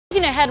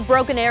Looking ahead,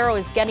 Broken Arrow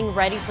is getting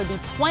ready for the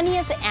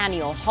 20th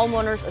Annual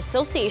Homeowners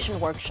Association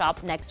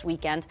Workshop next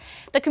weekend.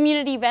 The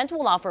community event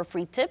will offer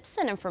free tips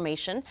and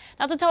information.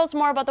 Now, to tell us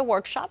more about the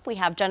workshop, we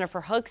have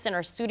Jennifer Hooks in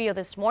our studio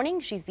this morning.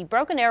 She's the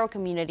Broken Arrow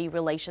Community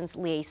Relations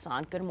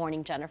Liaison. Good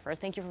morning, Jennifer.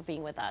 Thank you for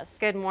being with us.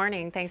 Good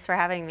morning. Thanks for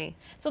having me.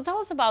 So tell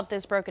us about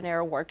this Broken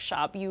Arrow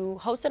Workshop. You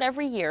host it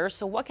every year,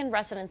 so what can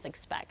residents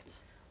expect?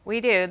 We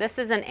do. This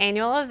is an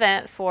annual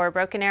event for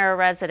Broken Arrow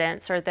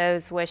residents or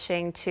those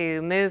wishing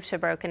to move to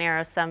Broken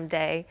Arrow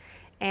someday.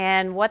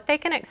 And what they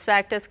can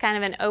expect is kind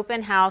of an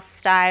open house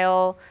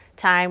style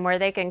time where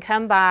they can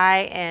come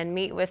by and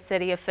meet with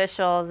city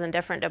officials and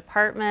different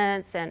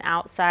departments and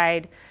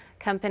outside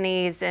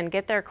companies and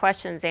get their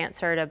questions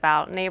answered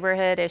about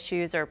neighborhood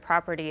issues or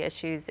property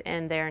issues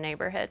in their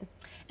neighborhood.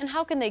 And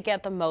how can they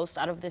get the most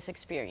out of this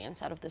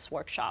experience, out of this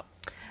workshop?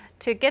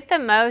 To get the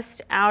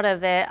most out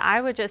of it,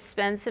 I would just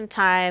spend some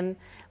time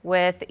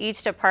with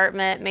each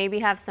department, maybe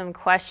have some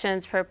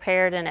questions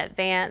prepared in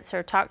advance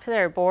or talk to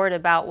their board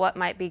about what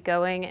might be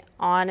going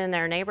on in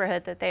their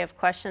neighborhood that they have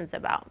questions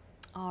about.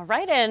 All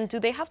right, and do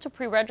they have to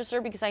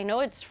pre-register? Because I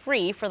know it's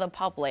free for the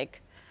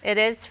public. It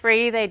is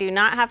free. They do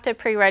not have to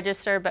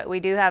pre-register, but we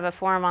do have a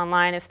form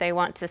online if they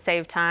want to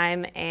save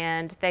time,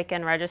 and they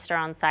can register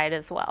on site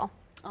as well.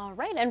 All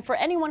right, and for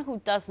anyone who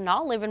does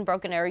not live in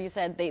Broken Arrow, you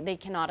said they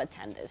cannot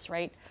attend this,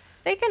 right?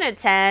 They can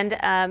attend.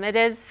 It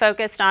is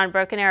focused on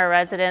Broken Arrow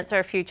residents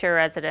or future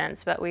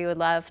residents, but we would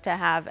love to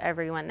have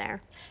everyone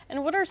there.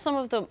 And what are some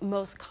of the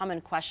most common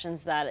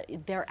questions that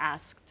they're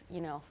asked,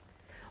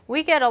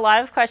 We get a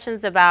lot of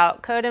questions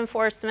about code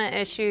enforcement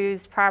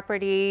issues,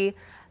 property,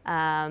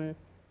 animal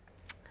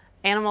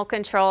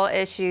control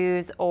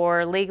issues,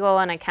 or legal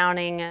and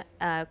accounting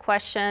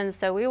questions.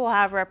 So we will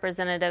have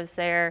representatives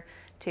there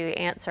to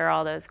answer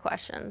all those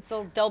questions.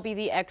 So they'll be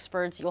the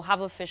experts. You'll have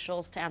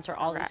officials to answer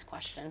all these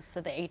questions to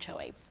the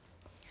HOA.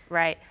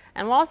 Right.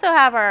 And we'll also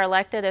have our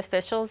elected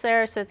officials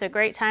there, so it's a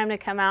great time to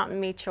come out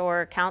and meet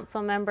your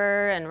council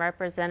member and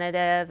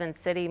representative and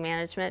city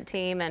management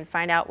team and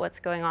find out what's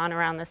going on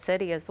around the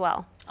city as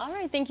well. All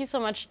right, thank you so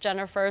much,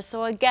 Jennifer.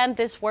 So again,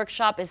 this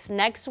workshop is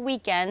next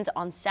weekend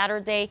on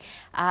Saturday,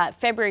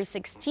 February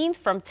 16th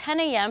from 10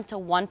 a.m. to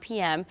 1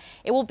 p.m.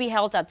 It will be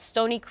held at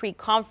Stony Creek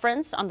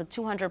Conference on the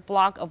 200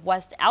 block of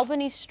West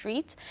Albany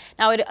Street.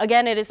 Now,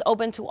 again, it is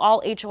open to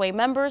all HOA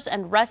members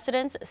and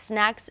residents.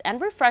 Snacks and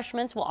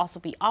refreshments will also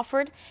be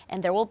offered,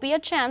 and there will be a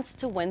chance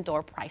to win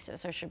door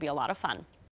prizes, so it should be a lot of fun.